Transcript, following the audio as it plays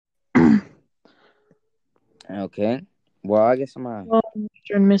Okay. Well, I guess I'm Well,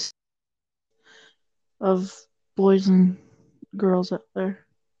 Mr. and Miss of boys and girls out there.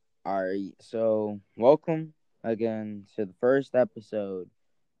 all right. So, welcome again to the first episode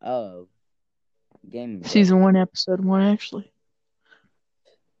of Gaming Bros. Season 1, episode 1, actually.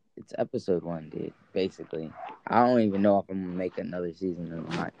 It's episode one, dude. Basically, I don't even know if I'm gonna make another season or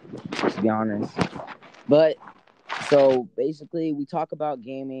not, to be honest. But so basically, we talk about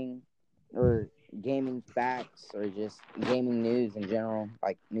gaming or gaming facts or just gaming news in general,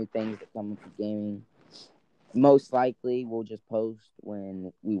 like new things that come up with gaming. Most likely, we'll just post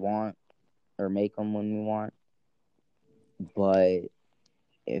when we want or make them when we want. But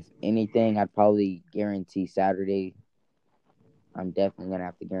if anything, I'd probably guarantee Saturday. I'm definitely gonna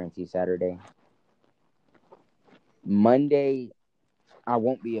have to guarantee Saturday. Monday, I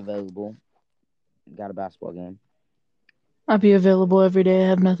won't be available. Got a basketball game. I'll be available every day. I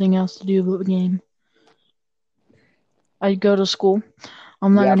have nothing else to do but the game. I go to school.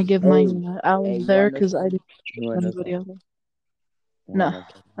 I'm not Yeah. going to give my Hey, hey, hours you there want to know because I something? didn't You trust want to know anybody something? else. You want No, to know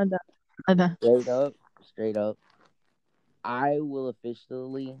something? I don't. I don't. Straight up. I will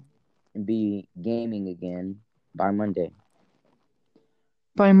officially be gaming again by Monday.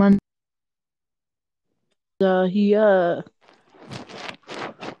 By Monday, he, I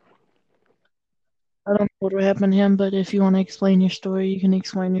don't know what would happen to him, but if you want to explain your story, you can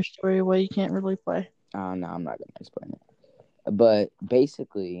explain your story why you can't really play. No, I'm not gonna explain it. But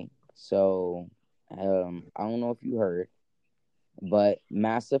basically, so I don't know if you heard, but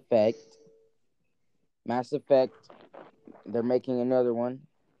Mass Effect, they're making another one,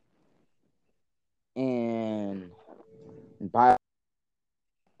 and Bio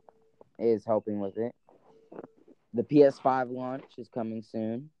is helping with it. The PS5 launch is coming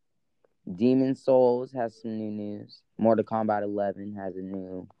soon. Demon Souls has some new news. Mortal Kombat 11 has a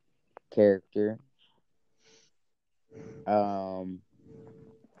new character. Um,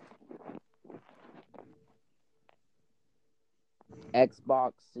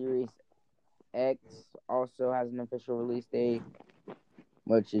 Xbox Series X also has an official release date,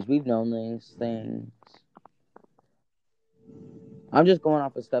 which is we've known these things. I'm just going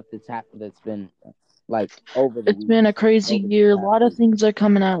off of stuff that's been like over the It's been a weeks, crazy over the year. A past lot of week. things are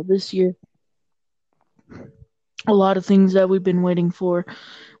coming out this year. A lot of things that we've been waiting for.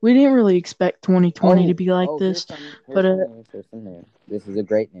 We didn't really expect 2020 to Oh, be like oh, this, here's but some news. Here's some news. This is a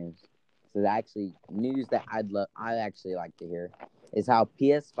great news. This is actually news that I actually like to hear. Is how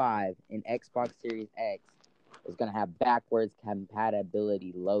PS5 and Xbox Series X is gonna have backwards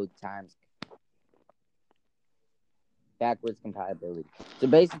compatibility load times. Backwards compatibility. So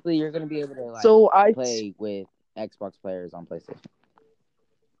basically, you're gonna be able to like so play with Xbox players on PlayStation.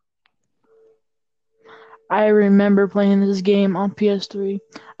 I remember playing this game on PS3.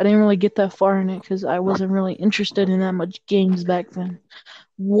 I didn't really get that far in it because I wasn't really interested in that much games back then.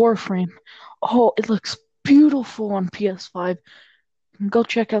 Warframe. Oh, it looks beautiful on PS5. Go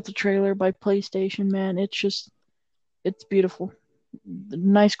check out the trailer by PlayStation, man. It's beautiful.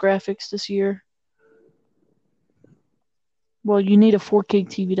 Nice graphics this year. Well, you need a 4K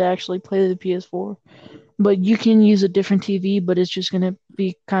TV to actually play the PS4, but you can use a different TV, but it's just gonna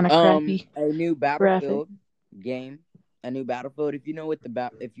be kind of crappy A new graphic. Battlefield game. A new Battlefield. If you know what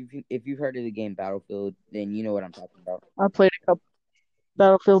if you've heard of the game Battlefield, then you know what I'm talking about. I played a couple.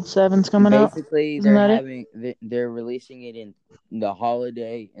 Battlefield 7's coming out. Basically, Isn't that it? they're releasing it in the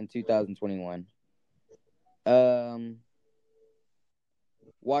holiday in 2021. Um,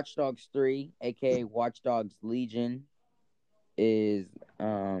 Watch Dogs 3, aka Watch Dogs Legion, is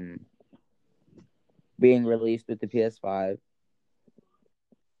being released with the PS5.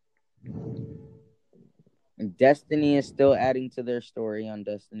 Destiny is still adding to their story on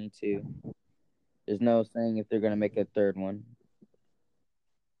Destiny 2. There's no saying if they're gonna make a third one.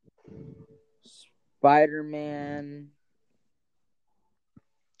 Spider-Man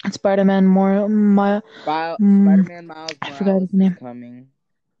Spider-Man more Spider-Man Miles I forgot Morales his is name. coming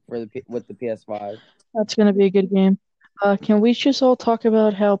with the PS5. That's gonna be a good game. Can we just all talk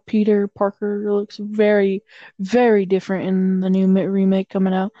about how Peter Parker looks very, very different in the new remake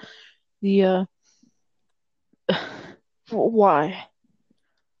coming out? The why?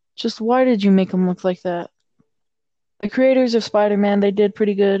 Just why did you make him look like that? The creators of Spider-Man, they did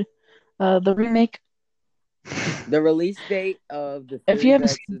pretty good. The remake, The release date of the if you Series haven't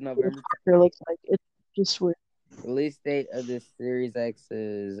X seen is what Peter November. Parker looks like, it's just weird. Release date of this Series X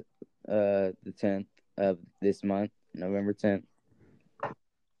is the 10th of this month, November 10th.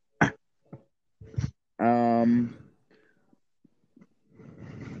 Um,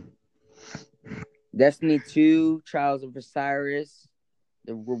 Destiny 2, Trials of Osiris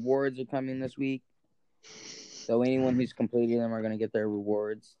The rewards are coming this week. So anyone who's completed them are going to get their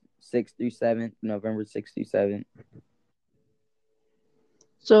rewards 6th through 7th, November 6th through 7th.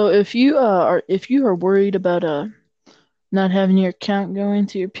 So if you are worried about not having your account going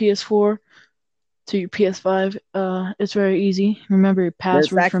to your PS4 to your PS5, it's very easy. Remember your There's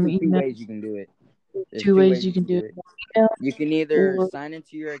password from actually two email. ways you can do it. There's Two two ways ways you you can can do do it. it. Email You can either or sign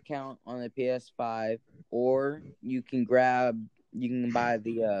into your account on the PS5, or you can buy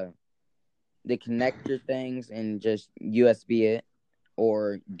the connector things and just USB it.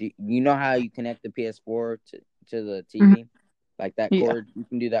 Or you know how you connect the PS4 to the Mhm. TV, like that Yeah. cord? You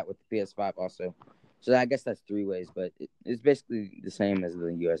can do that with the PS5 also. So I guess that's 3 ways, but it's basically the same as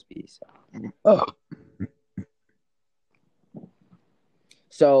the USB. Oh.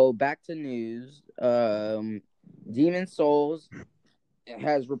 So back to news. Demon Souls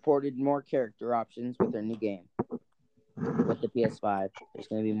has reported more character options with their new game. With the PS5, there's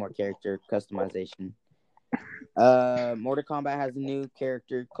going to be more character customization. Mortal Kombat has a new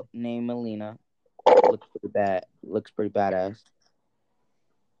character named Melina. Looks pretty badass.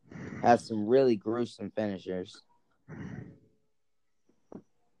 Has some really gruesome finishers.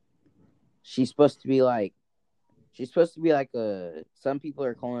 She's supposed to be like some people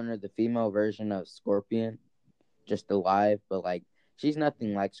are calling her the female version of Scorpion, just alive, but like she's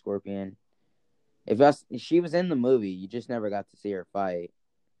nothing like Scorpion. If she was in the movie, you just never got to see her fight.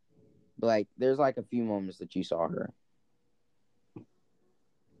 But like there's like a few moments that you saw her.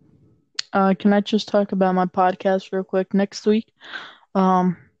 Can I just talk about my podcast real quick? Next week,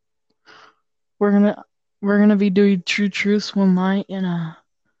 um, we're gonna be doing True Truths one night, and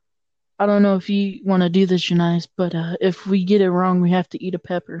I don't know if you want to do this, Janice, but if we get it wrong, we have to eat a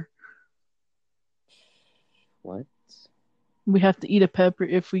pepper. What? We have to eat a pepper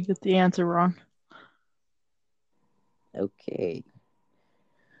if we get the answer wrong. Okay.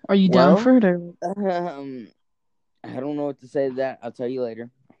 Are you down for it? Or I don't know what to say to that. I'll tell you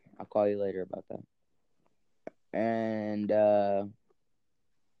later. I'll call you later about that. And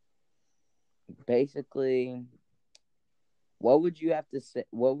basically, what would you have to say?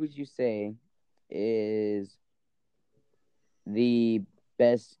 What would you say is the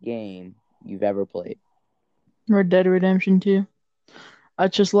best game you've ever played? Red Dead Redemption 2. I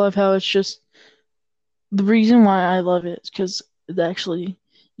just love how it's just the reason why I love it is because it's actually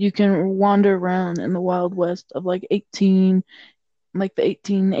you can wander around in the Wild West of like the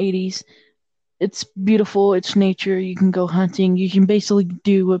 1880s. It's beautiful. It's nature. You can go hunting. You can basically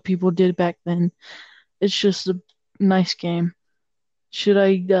do what people did back then. It's just a nice game. Should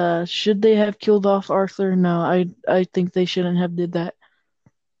they have killed off Arthur? No, I think they shouldn't have did that.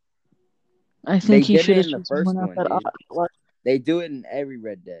 I They think he did should it have in the just first went out one, that dude. life. They do it in every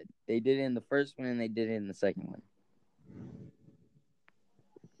Red Dead. They did it in the first one and they did it in the second one.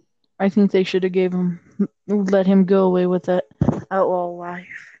 I think they should have let him go away with that outlaw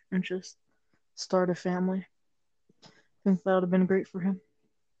life and just start a family. I think that would have been great for him.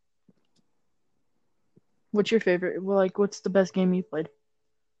 What's your favorite? Well, like, what's the best game you played?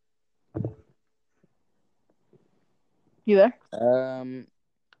 You there?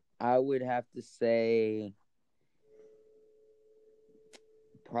 I would have to say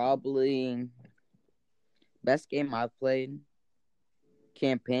probably best game I've played,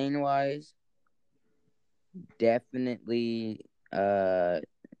 campaign wise, definitely Jet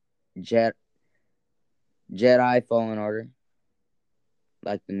Jedi Fallen Order,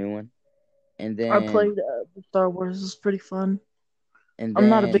 like the new one. And I then played the Star Wars. It's pretty fun. and I'm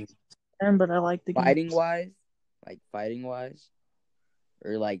not a big then fan, but I like the games. fighting wise,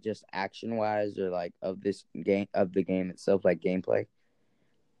 or like just action wise, or like of the game itself, like gameplay.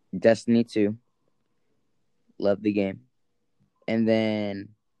 Destiny 2, love the game. And then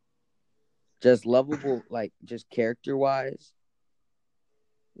just lovable, like just character wise,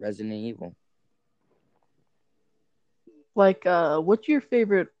 Resident Evil. Like, what's your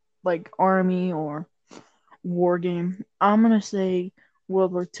favorite like army or war game? I'm gonna say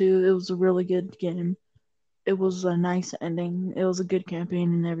World War II. It was a really good game. It was a nice ending. It was a good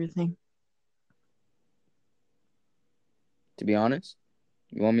campaign and everything. To be honest,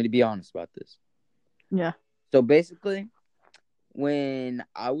 you want me to be honest about this? Yeah. So basically, when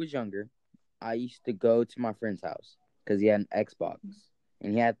I was younger, I used to go to my friend's house because he had an Xbox.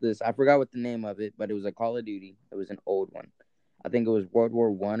 And he had this, I forgot what the name of it, but it was a Call of Duty. It was an old one. I think it was World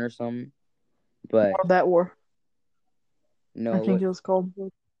War One or something. But That war. I no, think it was called.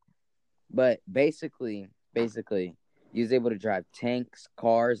 but basically, he was able to drive tanks,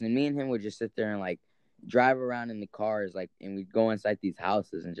 cars, and me and him would just sit there and like drive around in the cars, like, and we'd go inside these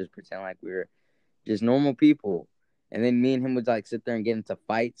houses and just pretend like we were just normal people. And then me and him would like sit there and get into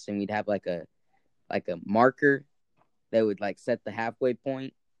fights, and we'd have like a marker that would like set the halfway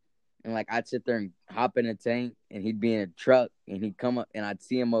point. And like I'd sit there and hop in a tank, and he'd be in a truck, and he'd come up, and I'd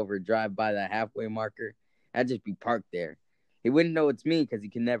see him drive by that halfway marker. I'd just be parked there. He wouldn't know it's me because he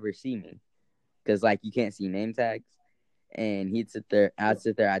can never see me, because like you can't see name tags. And he'd sit there. I'd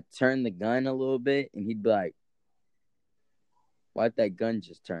sit there. I'd turn the gun a little bit, and he'd be like, "Why'd that gun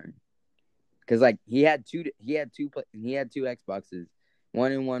just turn?" Because like he had two Xboxes,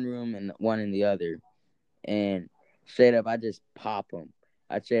 one in one room and one in the other. And straight up, I just pop him.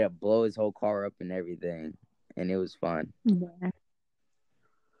 I straight up blow his whole car up and everything, and it was fun. Yeah.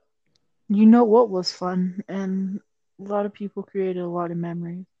 You know what was fun, and a lot of people created a lot of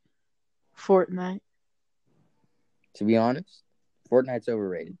memories. Fortnite. To be honest, Fortnite's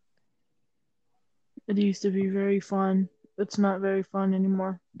overrated. It used to be very fun. It's not very fun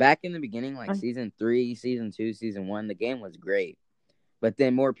anymore. Back in the beginning, like season 3, season 2, season 1, the game was great. But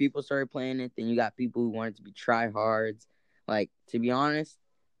then more people started playing it. Then you got people who wanted to be tryhards. Like, to be honest,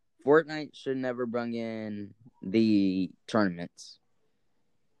 Fortnite should never bring in the tournaments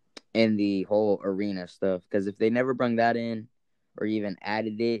and the whole arena stuff. Because if they never bring that in or even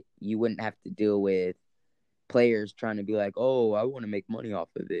added it, you wouldn't have to deal with players trying to be like, oh, I want to make money off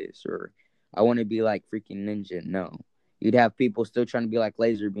of this, or I want to be like freaking Ninja. No. You'd have people still trying to be like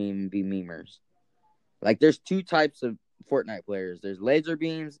Lazarbeam and be memers. Like, there's two types of Fortnite players. There's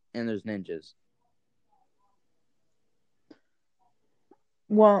Lazarbeams and there's ninjas.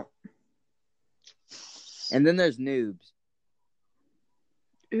 Well, and then there's noobs.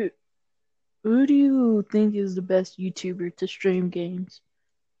 Who do you think is the best YouTuber to stream games?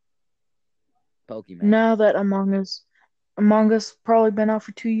 Pokemon. Now that Among Us probably been out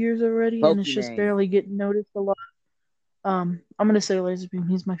for 2 years already, and it's just barely getting noticed a lot. I'm gonna say Lazarbeam.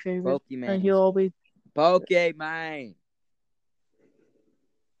 He's my favorite. Pokemon. And he'll always Pokemon.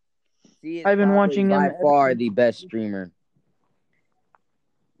 I've been watching him by far the best streamer.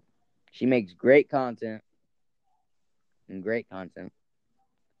 She makes great content. And great content.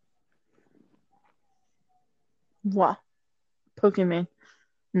 Wow. Pokemon.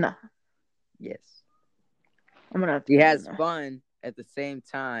 Nah. Yes. I'm gonna have to. He has fun at the same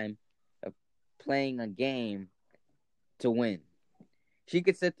time of playing a game to win. She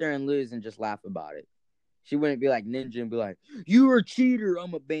could sit there and lose and just laugh about it. She wouldn't be like Ninja and be like, "You're a cheater,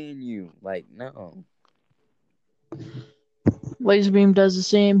 I'm gonna ban you." Like, no. Lazarbeam does the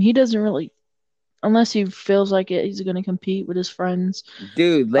same. He doesn't really, unless he feels like it, he's gonna compete with his friends.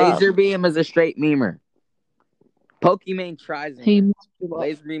 Dude, Lazarbeam is a straight memer. Pokemon tries and wins.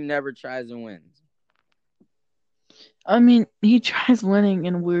 Lazarbeam never tries and wins. I mean, he tries winning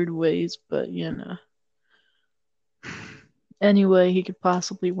in weird ways, but you know. Anyway, he could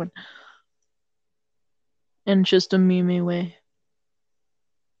possibly win. In just a meme way.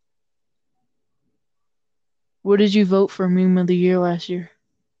 What did you vote for meme of the year last year?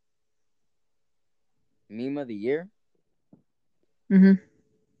 Meme of the year?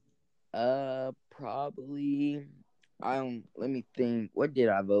 Probably. Let me think. What did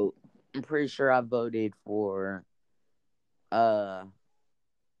I vote? I'm pretty sure I voted for. Oh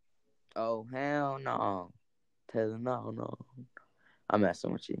hell no! No. I'm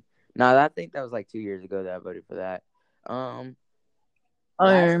messing with you. No, I think that was like 2 years ago that I voted for that. I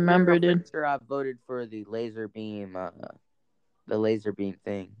remember, dude. I'm pretty sure I voted for the Lazarbeam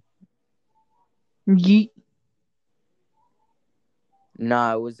thing. Yeet.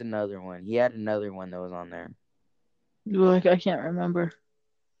 No, it was another one. He had another one that was on there. Like, I can't remember.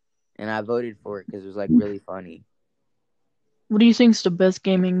 And I voted for it because it was like really funny. What do you think's the best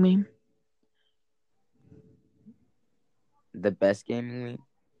gaming meme? The best gaming meme?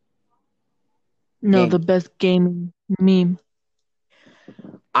 No, the best gaming meme.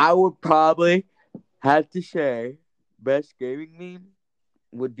 I would probably have to say best gaming meme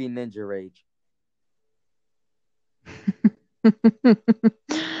would be Ninja Rage.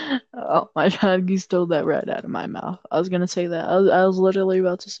 Oh my god, you stole that right out of my mouth. I was gonna say that. I was literally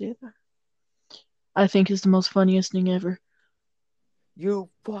about to say that. I think it's the most funniest thing ever. You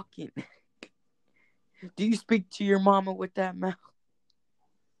fucking... Do you speak to your mama with that mouth?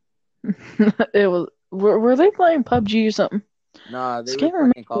 It was... Were they playing PUBG or something? Nah, they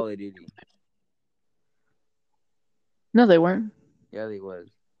were playing Call of Duty. No, they weren't. Yeah, they was.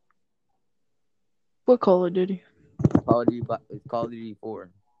 What Call of Duty? Call of Duty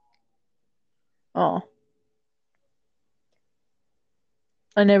 4. Oh.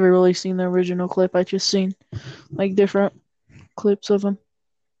 I never really seen the original clip. I just seen like different clips of him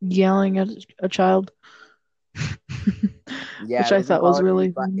yelling at a child. Yeah, which I thought was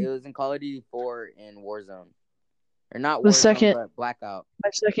really funny. It was in Call of Duty 4 and Warzone. or not The Warzone, second, but Blackout. my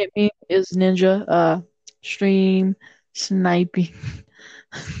second meme is Ninja, stream sniping.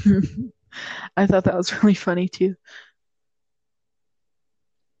 I thought that was really funny too.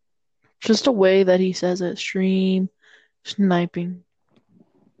 Just a way that he says it, stream sniping.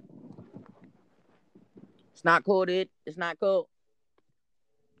 It's not cool, dude. It's not cool.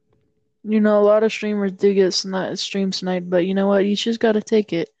 You know, a lot of streamers do get stream sniped, but you know what? You just gotta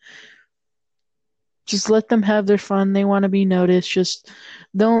take it. Just let them have their fun. They want to be noticed. Just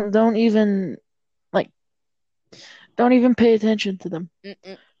don't even like don't even pay attention to them.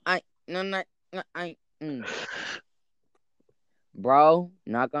 Bro,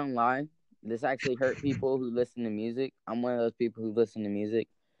 not gonna lie, this actually hurt people who listen to music. I'm one of those people who listen to music,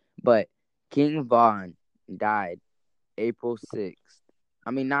 but King Von died April 6th.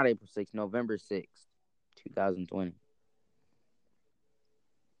 I mean, not April 6th, November 6th, 2020.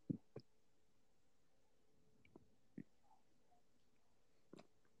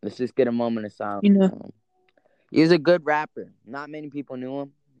 Let's just get a moment of silence. You know, he was a good rapper. Not many people knew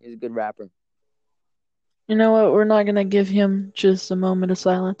him. He was a good rapper. you know what? We're not gonna give him just a moment of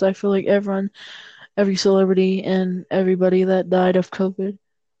silence. I feel like every celebrity and everybody that died of COVID,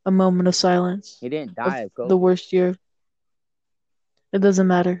 a moment of silence. He didn't die of COVID. The worst year. It doesn't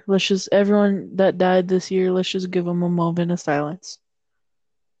matter. Let's just everyone that died this year. Let's just give them a moment of silence.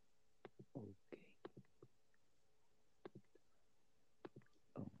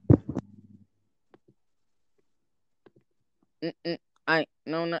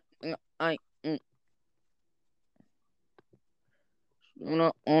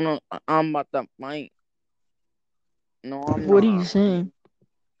 I'm about to fight. No, I'm What not. are you saying?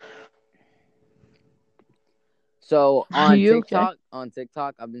 So Are you on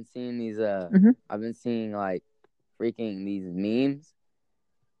TikTok, I've been seeing these Mhm. I've been seeing like freaking these memes,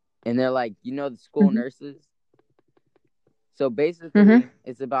 and they're like, the school Mhm. nurses. So basically, Mhm.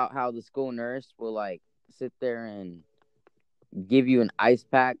 it's about how the school nurse will like sit there and give you an ice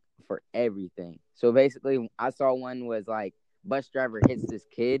pack for everything. So basically, I saw one was like bus driver hits this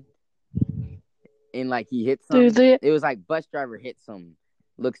kid, and like he hits him. Dude, It was like bus driver hits him,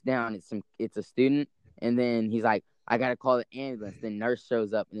 looks down, it's a student, and then he's like, I gotta call the ambulance. Then nurse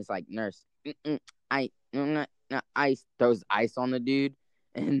shows up, and it's like, nurse, ice, throws ice on the dude,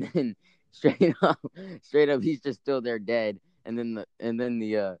 and then straight up, he's just still there dead. And then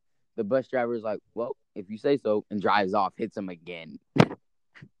the bus driver is like, well, if you say so, and drives off, hits him again.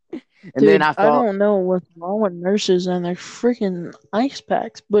 And dude, then I don't know what's wrong with nurses and their freaking ice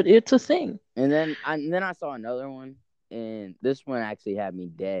packs, but it's a thing. And then I saw another one, and this one actually had me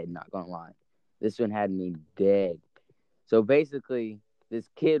dead. Not gonna lie, this one had me dead. So basically, this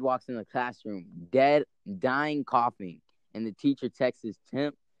kid walks in the classroom, dead, dying, coughing, and the teacher texts his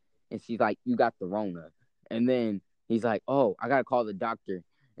temp, and she's like, "You got the Rona." And then he's like, "Oh, I gotta call the doctor."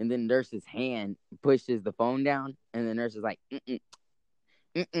 And then nurse's hand pushes the phone down, and the nurse is like,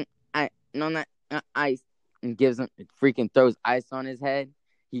 not ice, and gives him freaking throws ice on his head.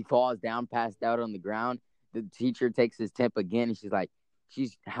 He falls down, passed out on the ground. The teacher takes his temp again, and she's like,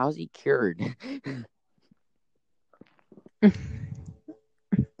 how's he cured?"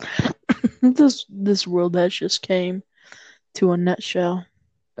 This world that just came to a nutshell.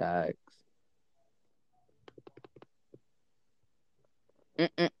 Facts.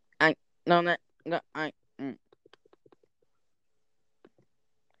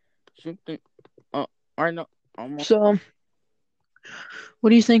 So, what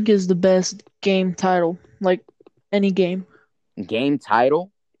do you think is the best game title? Like any game? Game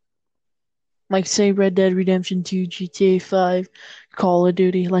title? Like say Red Dead Redemption 2, GTA 5, Call of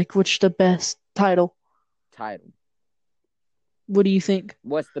Duty. Like which the best title? What do you think?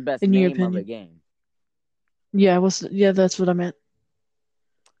 What's the best in your name of opinion? a game? Yeah, that's what I meant.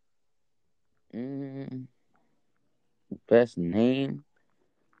 Best name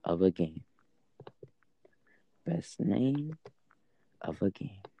of a game. Best name of a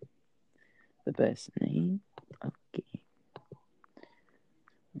game. The best name of a game.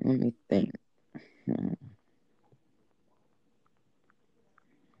 Let me think.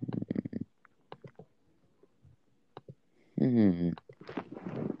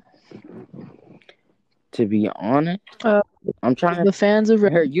 To be honest, I'm trying to. The fans of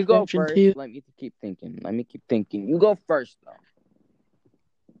Red Here, Dead you go Redemption first. 2. Let me keep thinking. You go first, though.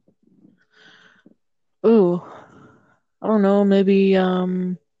 Ooh, I don't know. Maybe I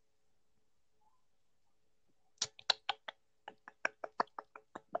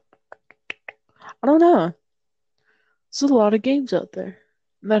don't know. There's a lot of games out there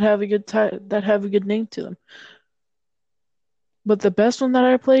that have a good name to them. But the best one that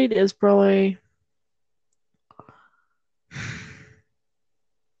I played is probably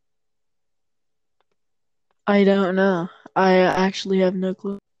I don't know. I actually have no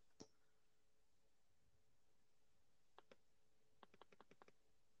clue.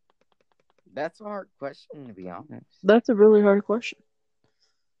 That's a hard question, to be honest. That's a really hard question.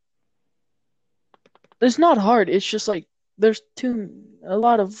 It's not hard. It's just like there's a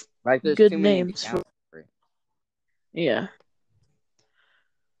lot of Like, there's good too many names for accounts for it. yeah.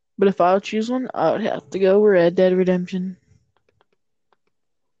 But if I would choose one, I would have to go Red Dead Redemption.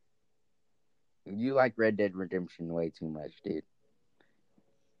 You like Red Dead Redemption way too much, dude.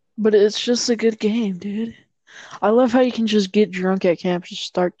 But it's just a good game, dude. I love how you can just get drunk at camp, just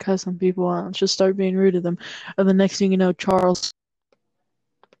start cussing people out, just start being rude to them, and the next thing you know, Charles,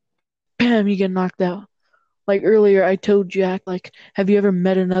 bam, you get knocked out. Like earlier, I told Jack, like, have you ever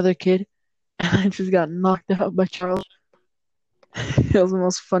met another kid? And I just got knocked out by Charles. It was the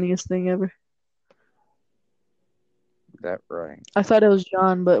most funniest thing ever. That right. I thought it was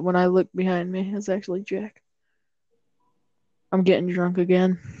John, but when I looked behind me, it's actually Jack. I'm getting drunk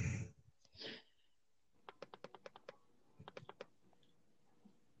again.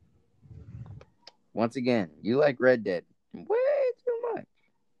 Once again, you like Red Dead way too much.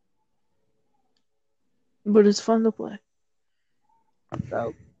 But it's fun to play.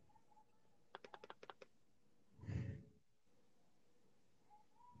 So,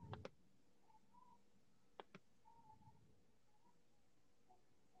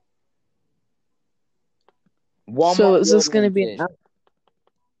 So Walmart is this going to yodeling be an kid.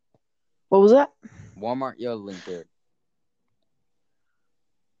 What was that? Walmart yodeling kid.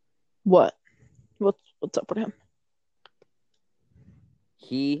 What? What's up with him?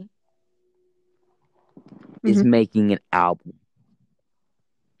 He is making an album.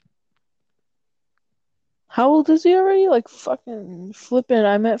 How old is he already? Like fucking flippin'.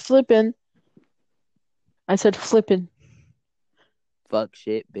 I meant flippin'. I said flippin'. Fuck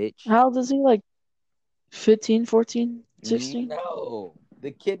shit, bitch. How old is he? Like 15, 14, 16? No.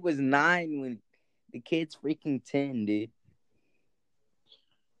 The kid was 9 when the kid's freaking 10, dude.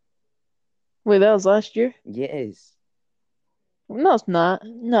 Wait, that was last year? Yes. No, it's not.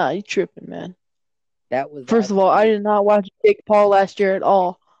 Nah, you tripping, man. That was First last of all, I year. did not watch Jake Paul last year at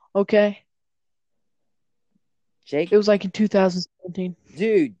all. Okay? Jake, It was like in 2017.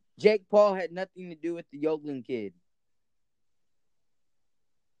 dude, Jake Paul had nothing to do with the yodeling kid.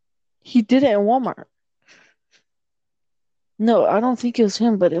 He did it in Walmart. No, I don't think it was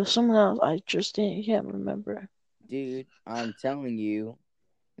him, but it was someone else. I just can't remember. Dude, I'm telling you,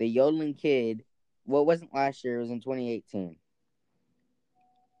 the yodeling kid, well, it wasn't last year, it was in 2018.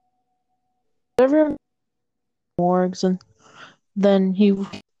 Whatever Morgs, and then he was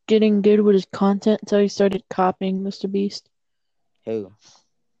getting good with his content until he started copying Mr. Beast. Who?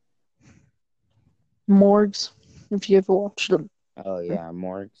 Morgs, if you ever watched them. Oh, yeah,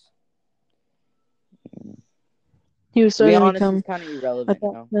 Morgs. He was To be starting to honest, he's become kind of a irrelevant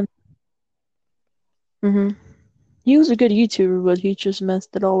now. thousand. He was a good YouTuber, but he just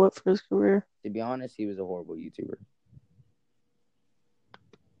messed it all up for his career. To be honest, he was a horrible YouTuber.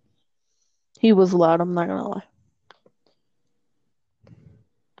 He was loud, I'm not gonna lie.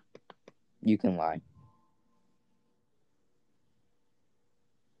 You can lie.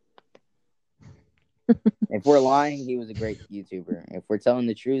 If we're lying, he was a great YouTuber. If we're telling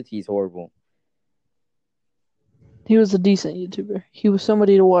the truth, he's horrible. He was a decent YouTuber. He was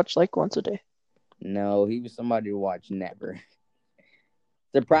somebody to watch like once a day. No, he was somebody to watch never.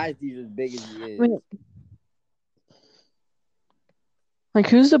 Surprised he's as big as he is. I mean, like,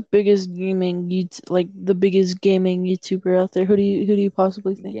 who's the biggest gaming YouTuber out there? Who do you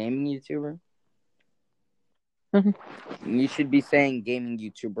possibly think? Gaming YouTuber? Mhm. You should be saying gaming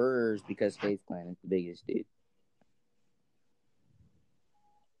YouTubers because FaZe Clan is the biggest, dude.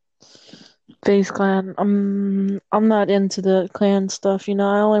 FaZe Clan. I'm not into the clan stuff. You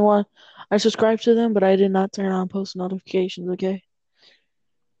know, I subscribe to them, but I did not turn on post notifications. Okay.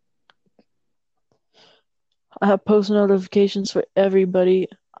 I have post notifications for everybody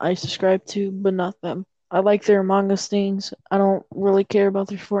I subscribe to, but not them. I like their Among Us things. I don't really care about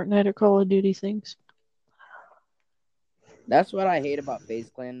their Fortnite or Call of Duty things. That's what I hate about FaZe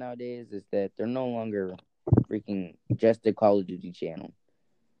Clan nowadays is that they're no longer freaking just a Call of Duty channel.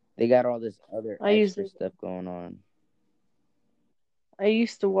 They got all this other extra stuff going on. I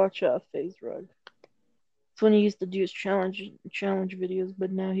used to watch FaZe Rug. It's when he used to do his challenge videos,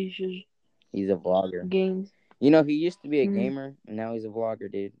 but now he's a vlogger. Games. You know, he used to be a gamer, and now he's a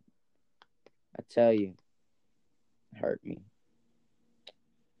vlogger, dude. I tell you, it hurt me.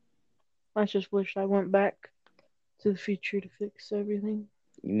 I just wish I went back to the future to fix everything.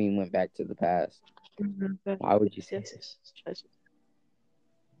 You mean went back to the past? Why would you say this?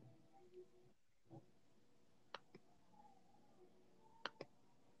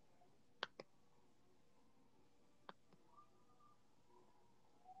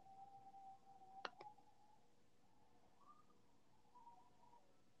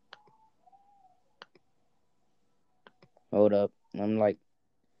 Hold up. I'm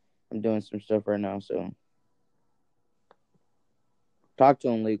doing some stuff right now, so talk to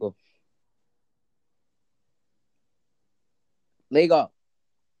him, legal. Legal.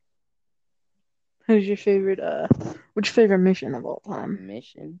 Who's your favorite? What's your favorite mission of all time?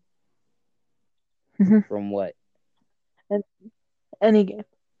 Mission? Mhm. From what? Any game.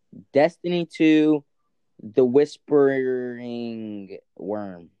 Destiny 2, the Whispering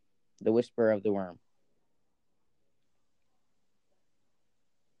Worm. The Whisper of the Worm.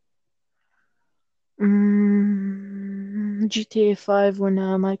 GTA 5 when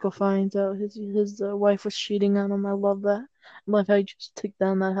Michael finds out his wife was cheating on him. I love that. I love how he just took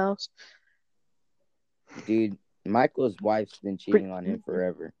down that house. Dude, Michael's wife's been Pretty- cheating on him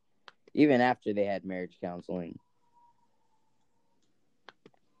forever. Even after they had marriage counseling.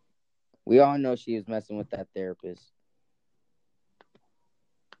 We all know she was messing with that therapist.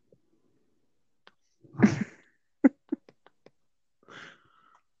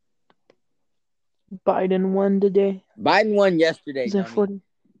 Biden won today. Biden won yesterday, Is that dummy. 40?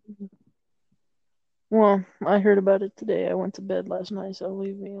 Well, I heard about it today. I went to bed last night, so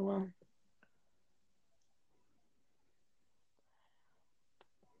leave me alone.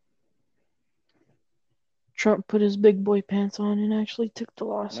 Trump put his big boy pants on and actually took the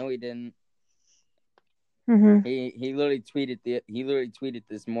loss. No, he didn't. Mm-hmm. He literally tweeted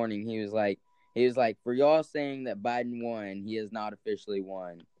this morning. He was like, for y'all saying that Biden won, he has not officially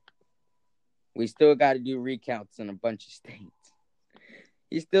won. We still got to do recounts in a bunch of states.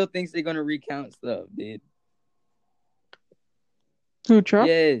 He still thinks they're gonna recount stuff, dude. Who, Trump?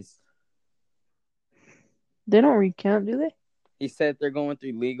 Yes. They don't recount, do they? He said they're going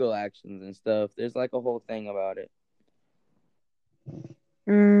through legal actions and stuff. There's like a whole thing about it.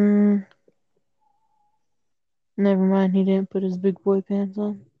 Never mind. He didn't put his big boy pants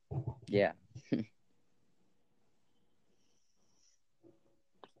on. Yeah.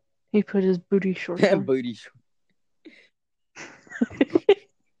 He put his booty shorts on. Booty shorts.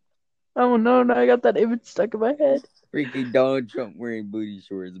 Oh no, I got that image stuck in my head. Freaking Donald Trump wearing booty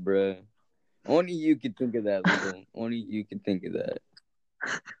shorts, bruh. Only you can think of that, legal. Only you can think of that.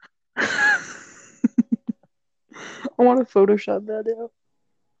 I want to Photoshop that out.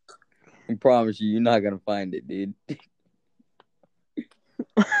 I promise you're not gonna find it, dude.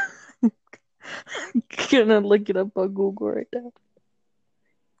 Gonna look it up on Google right now.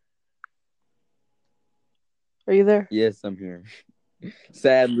 Are you there? Yes, I'm here.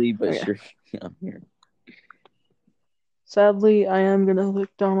 Sadly, but Okay. sure, I'm here. Sadly, I am gonna look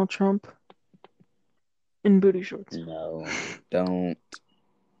Donald Trump in booty shorts. No, don't.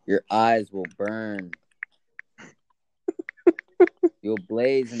 Your eyes will burn. You'll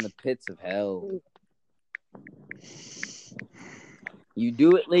blaze in the pits of hell. You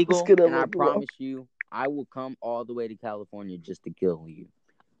do it legal, and I promise you, I will come all the way to California just to kill you.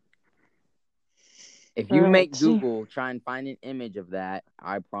 If you make Google, try and find an image of that,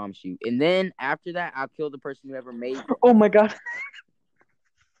 I promise you. And then after that, I'll kill the person who ever made it. Oh my god.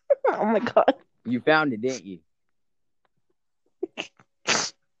 Oh my god. You found it, didn't you?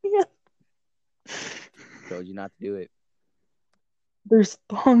 Yeah. Told you not to do it. There's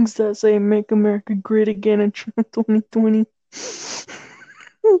songs that say "Make America Great Again" in 2020.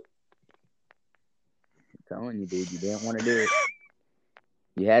 I'm telling you, dude, you didn't want to do it.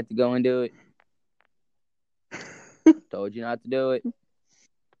 You had to go and do it. Told you not to do it.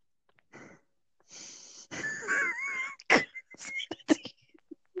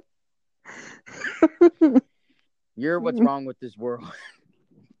 You're what's wrong with this world.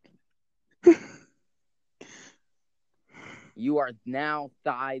 You are now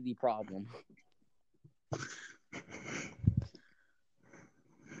the problem.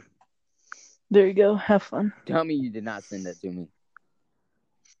 There you go. Have fun. Tell me you did not send that to me.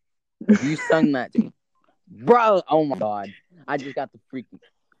 If you sung that to me. Bro, oh my god. I just got the freaking...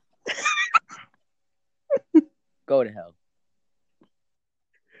 Go to hell.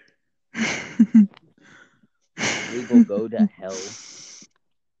 Legal, go to hell.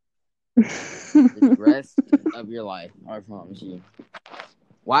 The rest of your life, I promise you.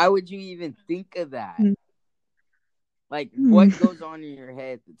 Why would you even think of that? Like, what goes on in your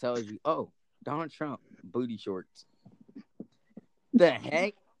head that tells you, oh, Donald Trump, booty shorts? The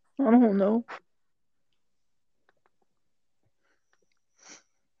heck? I don't know.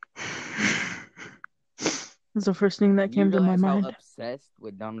 That's the first thing that came to my mind. How obsessed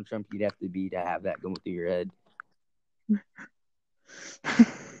with Donald Trump you'd have to be to have that go through your head?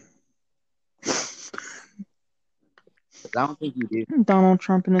 I don't think you do. Donald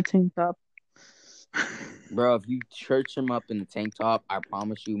Trump in a tank top. Bro, if you church him up in the tank top, I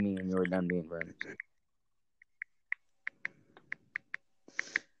promise you, me and you are done being friends.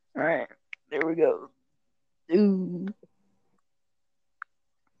 All right, there we go. Ooh.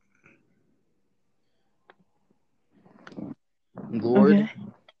 Lord Okay.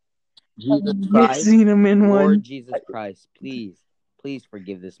 Jesus You've Christ, seen him in Lord one. Jesus Christ, please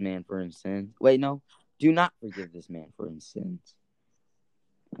forgive this man for his sins. Wait, no, do not forgive this man for his sins.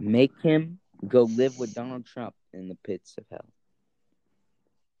 Make him go live with Donald Trump in the pits of hell.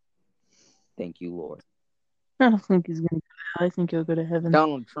 Thank you, Lord. I don't think he's gonna. I think he'll go to heaven.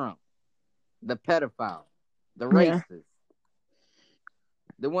 Donald Trump, the pedophile, the Yeah. racist,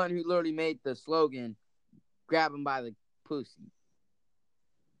 the one who literally made the slogan, grab him by the pussy.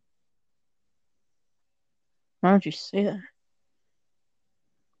 Why don't you say that?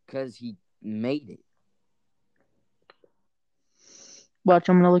 Because he made it. Watch,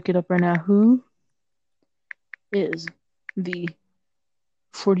 I'm gonna look it up right now. Who is the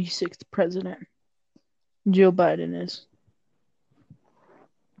 46th president? Joe Biden is.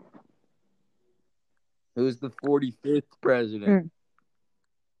 Who's the 45th president?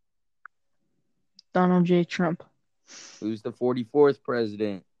 Donald J. Trump. Who's the 44th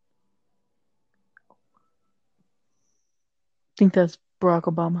president? I think that's Barack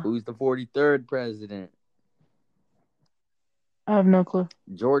Obama. Who's the 43rd president? I have no clue.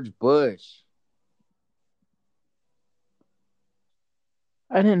 George Bush.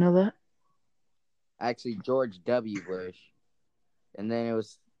 I didn't know that. Actually, George W. Bush. And then it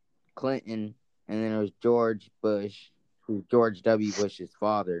was Clinton. And then it was George Bush, who's George W. Bush's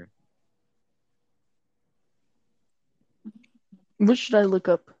father. What should I look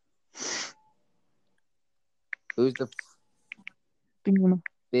up? Who's the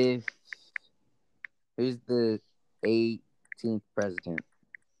fifth? Who's the 18th president?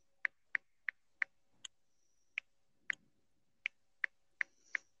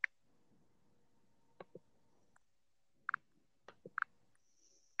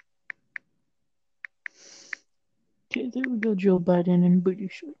 Okay, there we go. Joe Biden in booty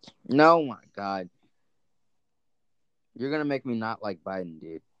shorts. No, my God. You're going to make me not like Biden,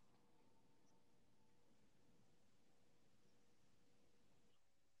 dude.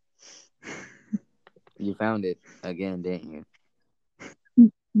 You found it again, didn't you?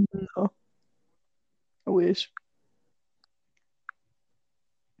 No. I wish.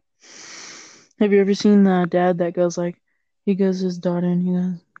 Have you ever seen the dad that goes like, he goes to his daughter and he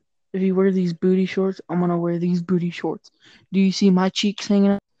goes, if you wear these booty shorts, I'm gonna wear these booty shorts. Do you see my cheeks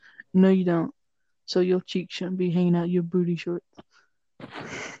hanging out? No, you don't. So your cheeks shouldn't be hanging out your booty shorts.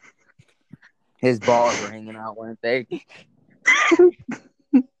 His balls were hanging out, weren't they?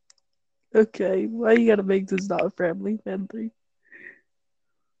 Okay, why you gotta make this not family friendly?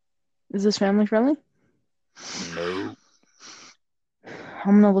 Is this family friendly? No.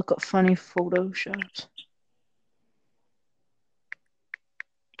 I'm gonna look up funny photoshops.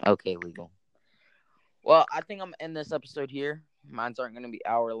 Okay, legal. Well, I think I'm gonna end this episode here. Mine's aren't gonna be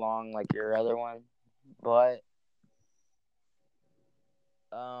hour long like your other one, but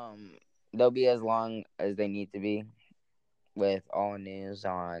they'll be as long as they need to be with all news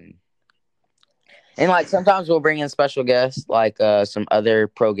on. And like sometimes we'll bring in special guests like some other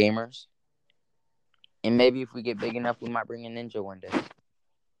pro gamers. And maybe if we get big enough, we might bring in Ninja one day.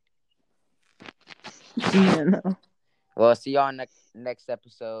 Yeah, no. Well, see y'all next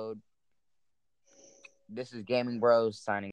episode. This is Gaming Bros signing